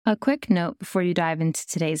A quick note before you dive into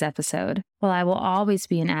today's episode. While I will always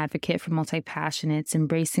be an advocate for multi-passionates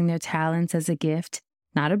embracing their talents as a gift,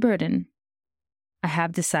 not a burden, I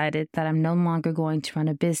have decided that I'm no longer going to run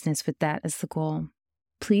a business with that as the goal.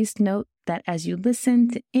 Please note that as you listen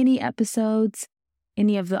to any episodes,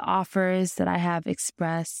 any of the offers that I have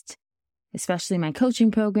expressed, especially my coaching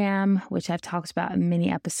program, which I've talked about in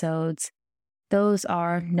many episodes, those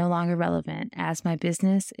are no longer relevant as my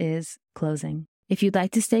business is closing. If you'd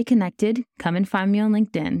like to stay connected, come and find me on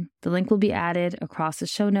LinkedIn. The link will be added across the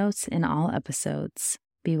show notes in all episodes.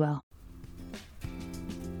 Be well.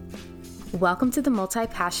 Welcome to the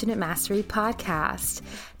Multi-Passionate Mastery Podcast,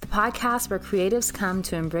 the podcast where creatives come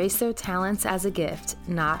to embrace their talents as a gift,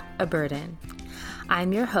 not a burden.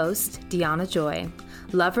 I'm your host, Deanna Joy,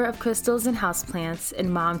 lover of crystals and houseplants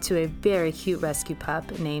and mom to a very cute rescue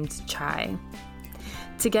pup named Chai.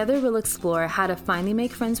 Together, we'll explore how to finally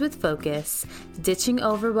make friends with focus, ditching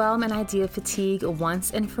overwhelm and idea fatigue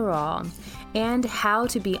once and for all, and how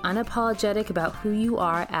to be unapologetic about who you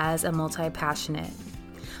are as a multi-passionate.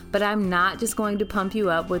 But I'm not just going to pump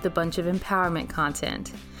you up with a bunch of empowerment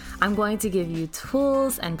content. I'm going to give you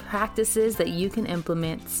tools and practices that you can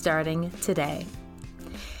implement starting today.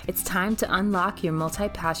 It's time to unlock your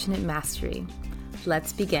multi-passionate mastery.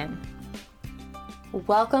 Let's begin.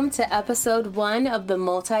 Welcome to episode 1 of the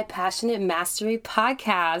Multi-Passionate Mastery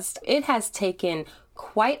Podcast. It has taken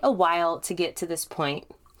quite a while to get to this point.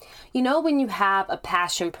 You know, when you have a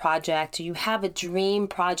passion project, or you have a dream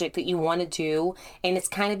project that you want to do, and it's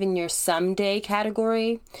kind of in your someday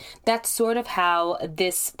category, that's sort of how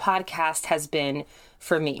this podcast has been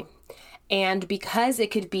for me. And because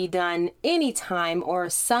it could be done anytime or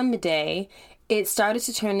someday, it started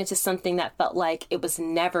to turn into something that felt like it was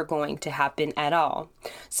never going to happen at all.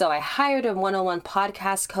 So I hired a one-on-one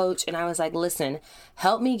podcast coach and I was like, listen,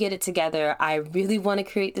 help me get it together. I really want to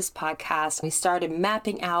create this podcast. We started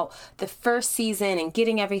mapping out the first season and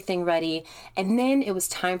getting everything ready. And then it was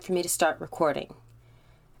time for me to start recording.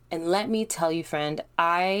 And let me tell you, friend,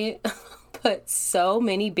 I put so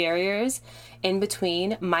many barriers in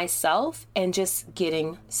between myself and just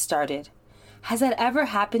getting started. Has that ever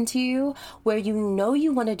happened to you where you know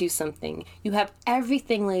you want to do something? You have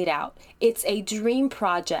everything laid out. It's a dream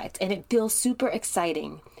project and it feels super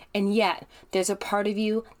exciting. And yet there's a part of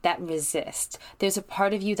you that resists. There's a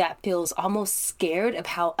part of you that feels almost scared of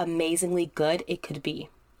how amazingly good it could be.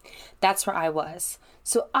 That's where I was.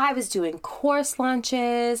 So I was doing course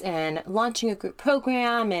launches and launching a group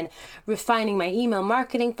program and refining my email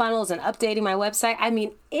marketing funnels and updating my website. I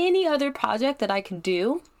mean, any other project that I could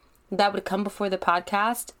do that would come before the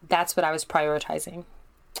podcast, that's what I was prioritizing.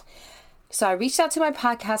 So I reached out to my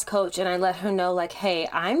podcast coach and I let her know, like, hey,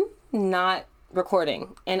 I'm not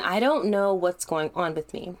recording and I don't know what's going on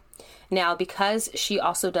with me. Now, because she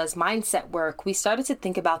also does mindset work, we started to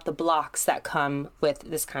think about the blocks that come with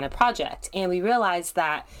this kind of project. And we realized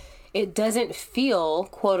that it doesn't feel,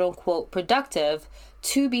 quote unquote, productive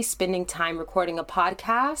to be spending time recording a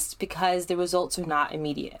podcast because the results are not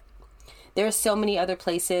immediate. There are so many other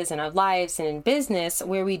places in our lives and in business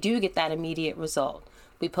where we do get that immediate result.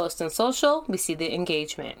 We post on social, we see the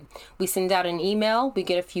engagement. We send out an email, we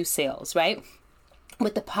get a few sales, right?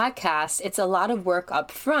 With the podcast, it's a lot of work up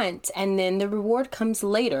front, and then the reward comes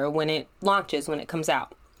later when it launches, when it comes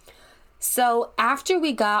out. So after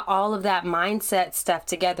we got all of that mindset stuff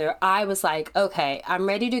together, I was like, okay, I'm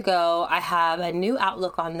ready to go. I have a new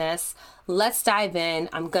outlook on this. Let's dive in.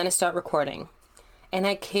 I'm going to start recording. And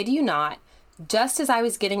I kid you not, just as I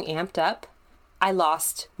was getting amped up, I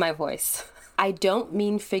lost my voice. I don't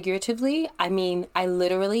mean figuratively. I mean, I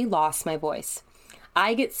literally lost my voice.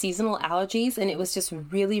 I get seasonal allergies and it was just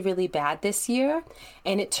really, really bad this year.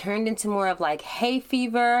 And it turned into more of like hay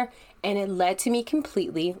fever and it led to me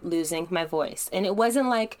completely losing my voice. And it wasn't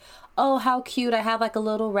like, oh, how cute, I have like a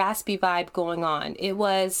little raspy vibe going on. It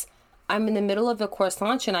was, I'm in the middle of a course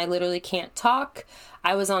launch and I literally can't talk.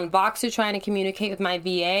 I was on Voxer trying to communicate with my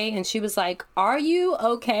VA and she was like, are you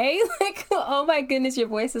okay? Like, oh my goodness, your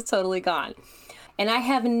voice is totally gone. And I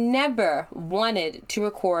have never wanted to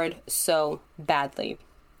record so badly.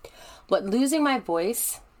 What losing my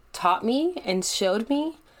voice taught me and showed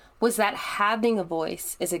me was that having a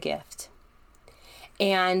voice is a gift.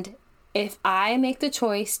 And if I make the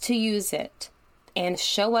choice to use it and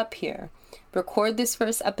show up here, record this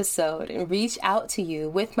first episode and reach out to you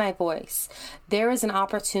with my voice, there is an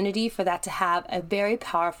opportunity for that to have a very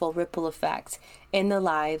powerful ripple effect in the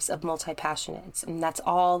lives of multi-passionates. And that's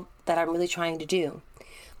all that I'm really trying to do.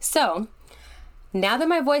 So now that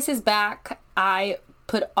my voice is back, I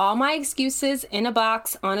put all my excuses in a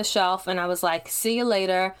box on a shelf, and I was like, see you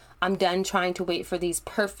later. I'm done trying to wait for these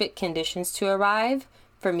perfect conditions to arrive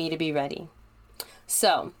for me to be ready.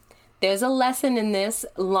 So there's a lesson in this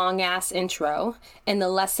long ass intro, and the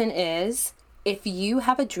lesson is, if you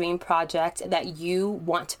have a dream project that you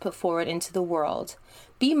want to put forward into the world,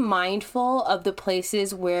 be mindful of the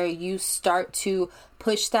places where you start to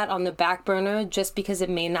push that on the back burner just because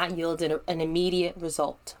it may not yield an immediate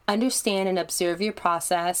result. Understand and observe your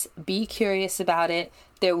process. Be curious about it.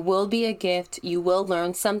 There will be a gift. You will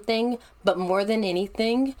learn something, but more than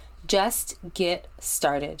anything, just get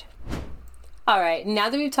started. All right, now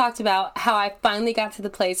that we've talked about how I finally got to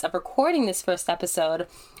the place of recording this first episode,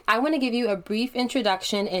 I want to give you a brief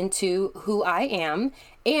introduction into who I am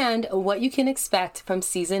and what you can expect from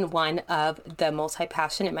season 1 of the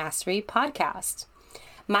Multi-Passionate Mastery podcast.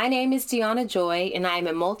 My name is Deanna Joy, and I am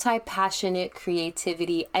a multi-passionate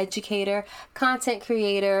creativity educator, content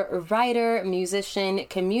creator, writer, musician,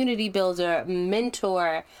 community builder,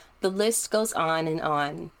 mentor. The list goes on and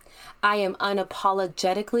on. I am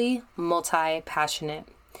unapologetically multi-passionate.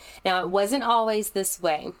 Now, it wasn't always this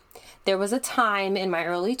way. There was a time in my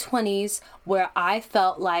early 20s where I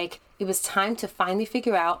felt like it was time to finally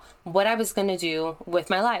figure out what I was going to do with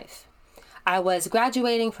my life. I was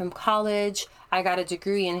graduating from college. I got a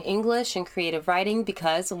degree in English and creative writing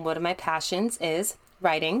because one of my passions is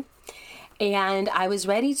writing. And I was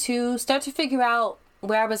ready to start to figure out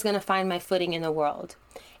where I was going to find my footing in the world.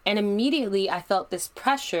 And immediately I felt this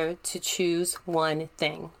pressure to choose one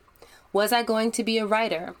thing. Was I going to be a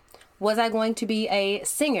writer? Was I going to be a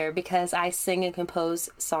singer? Because I sing and compose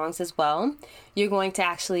songs as well. You're going to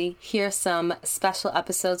actually hear some special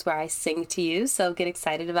episodes where I sing to you, so get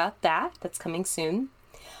excited about that. That's coming soon.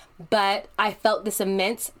 But I felt this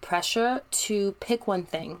immense pressure to pick one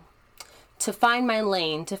thing, to find my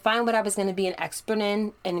lane, to find what I was going to be an expert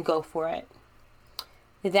in and go for it.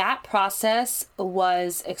 That process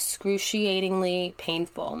was excruciatingly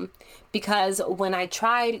painful because when I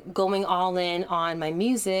tried going all in on my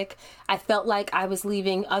music, I felt like I was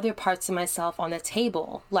leaving other parts of myself on the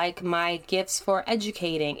table, like my gifts for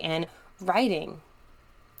educating and writing.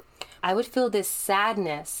 I would feel this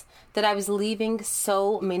sadness that I was leaving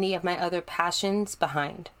so many of my other passions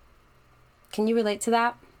behind. Can you relate to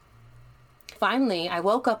that? Finally, I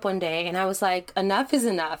woke up one day and I was like, enough is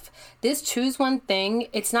enough. This choose one thing,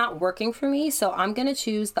 it's not working for me, so I'm going to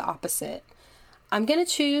choose the opposite. I'm going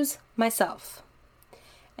to choose myself.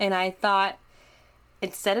 And I thought,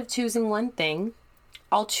 instead of choosing one thing,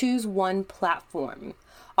 I'll choose one platform.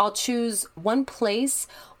 I'll choose one place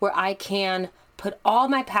where I can put all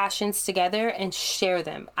my passions together and share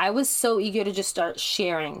them. I was so eager to just start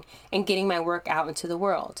sharing and getting my work out into the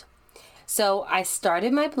world. So I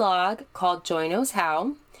started my blog called Joy Knows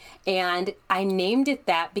How, and I named it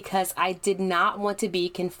that because I did not want to be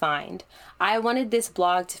confined. I wanted this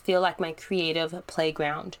blog to feel like my creative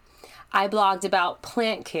playground. I blogged about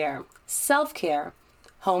plant care, self-care,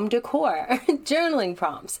 home decor, journaling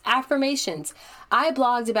prompts, affirmations. I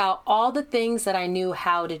blogged about all the things that I knew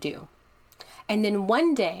how to do. And then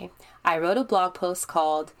one day, I wrote a blog post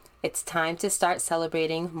called, "It's Time to Start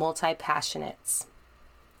Celebrating Multi-Passionates."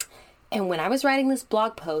 And when I was writing this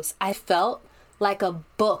blog post, I felt like a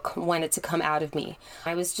book wanted to come out of me.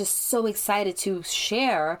 I was just so excited to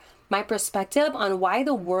share my perspective on why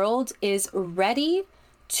the world is ready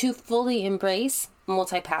to fully embrace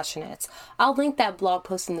multi-passionates. I'll link that blog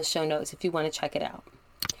post in the show notes if you want to check it out.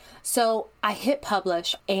 So I hit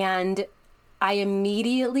publish and I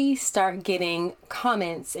immediately start getting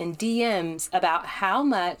comments and DMs about how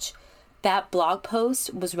much that blog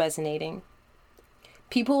post was resonating.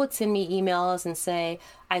 People would send me emails and say,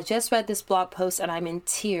 I just read this blog post and I'm in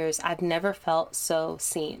tears. I've never felt so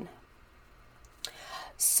seen.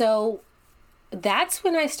 So that's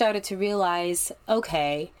when I started to realize,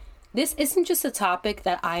 okay, this isn't just a topic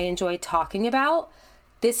that I enjoy talking about.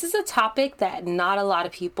 This is a topic that not a lot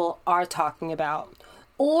of people are talking about.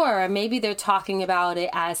 Or maybe they're talking about it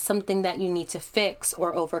as something that you need to fix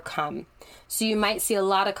or overcome. So you might see a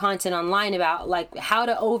lot of content online about like how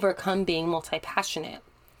to overcome being multi-passionate.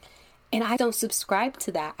 And I don't subscribe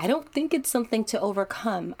to that. I don't think it's something to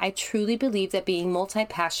overcome. I truly believe that being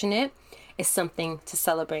multi-passionate is something to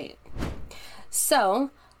celebrate.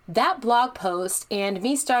 So that blog post and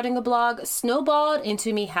me starting a blog snowballed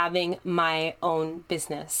into me having my own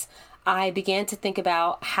business. I began to think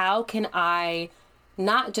about how can I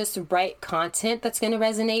not just write content that's going to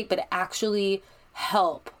resonate, but actually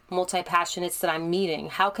help multi-passionates that I'm meeting.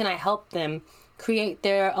 How can I help them create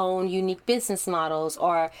their own unique business models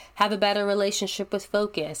or have a better relationship with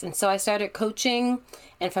focus. And so I started coaching,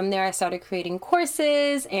 and from there I started creating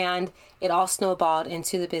courses, and it all snowballed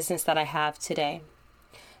into the business that I have today.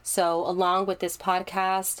 So along with this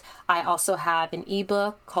podcast, I also have an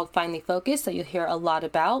ebook called Finally Focused that you'll hear a lot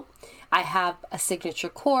about. I have a signature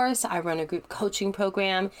course, I run a group coaching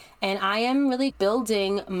program, and I am really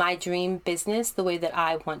building my dream business the way that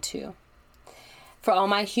I want to. For all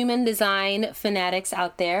my human design fanatics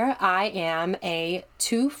out there, I am a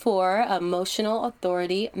 2/4 emotional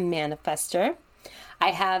authority manifester.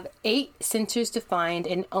 I have 8 centers defined,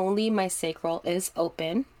 and only my sacral is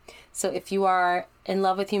open. So if you are in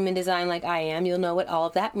love with human design like I am, you'll know what all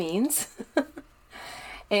of that means.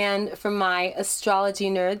 And for my astrology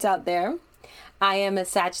nerds out there, I am a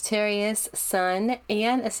Sagittarius sun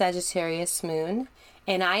and a Sagittarius moon,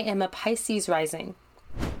 and I am a Pisces rising.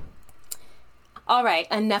 All right,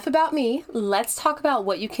 enough about me. Let's talk about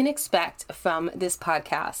what you can expect from this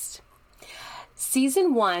podcast.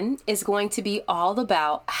 Season 1 is going to be all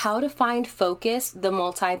about how to find focus the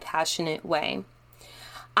multi-passionate way.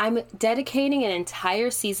 I'm dedicating an entire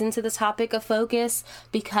season to the topic of focus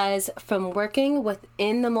because from working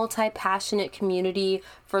within the multi-passionate community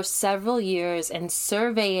for several years and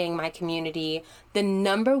surveying my community, the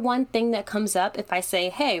number one thing that comes up if I say,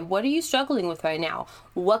 hey, what are you struggling with right now?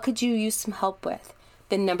 What could you use some help with?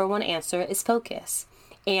 The number one answer is focus.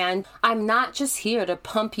 And I'm not just here to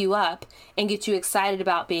pump you up and get you excited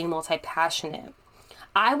about being multi-passionate.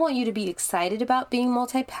 I want you to be excited about being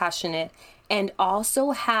multi-passionate and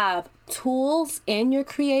also have tools in your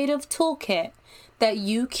creative toolkit that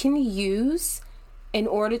you can use in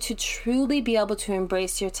order to truly be able to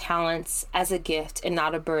embrace your talents as a gift and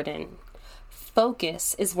not a burden.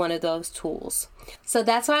 Focus is one of those tools. So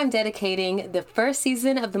that's why I'm dedicating the first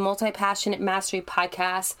season of the Multi-Passionate Mastery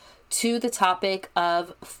podcast to the topic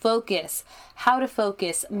of focus, how to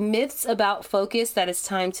focus, myths about focus that it's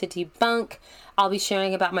time to debunk. I'll be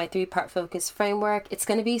sharing about my 3-part focus framework. It's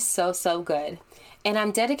going to be so good. And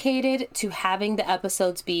I'm dedicated to having the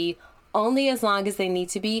episodes be only as long as they need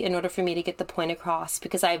to be in order for me to get the point across,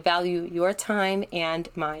 because I value your time and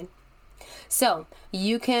mine. So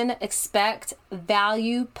you can expect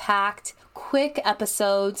value-packed, quick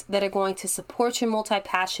episodes that are going to support your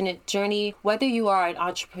multi-passionate journey, whether you are an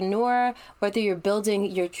entrepreneur, whether you're building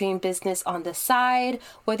your dream business on the side,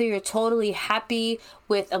 whether you're totally happy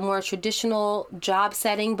with a more traditional job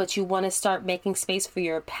setting, but you want to start making space for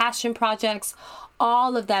your passion projects.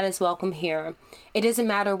 All of that is welcome here. It doesn't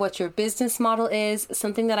matter what your business model is.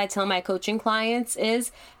 Something that I tell my coaching clients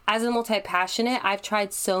is, as a multi-passionate, I've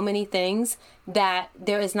tried so many things that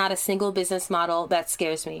there is not a single business model that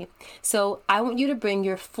scares me. So I want you to bring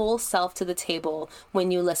your full self to the table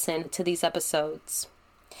when you listen to these episodes.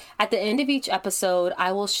 At the end of each episode,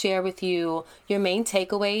 I will share with you your main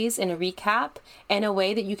takeaways in a recap and a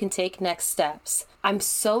way that you can take next steps. I'm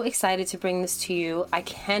so excited to bring this to you. I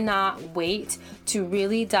cannot wait to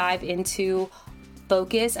really dive into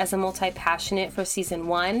focus as a multi-passionate for season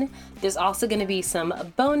 1. There's also going to be some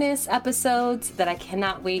bonus episodes that I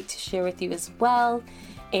cannot wait to share with you as well.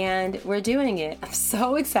 And we're doing it. I'm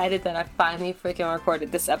so excited that I finally freaking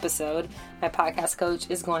recorded this episode. My podcast coach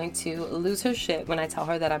is going to lose her shit when I tell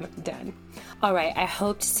her that I'm done. All right, I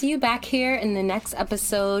hope to see you back here in the next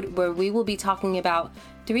episode where we will be talking about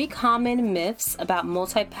 3 common myths about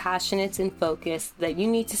multi-passionates and focus that you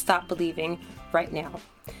need to stop believing right now.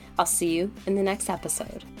 I'll see you in the next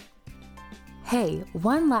episode. Hey,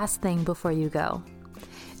 one last thing before you go.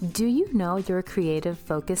 Do you know your creative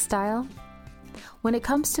focus style? When it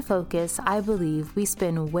comes to focus, I believe we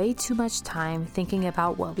spend way too much time thinking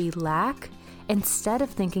about what we lack instead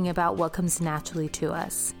of thinking about what comes naturally to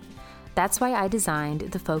us. That's why I designed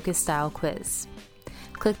the Focus Style Quiz.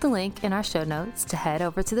 Click the link in our show notes to head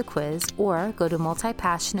over to the quiz or go to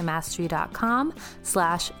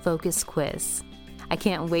multipassionatemastery.com/focus quiz. I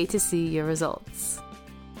can't wait to see your results.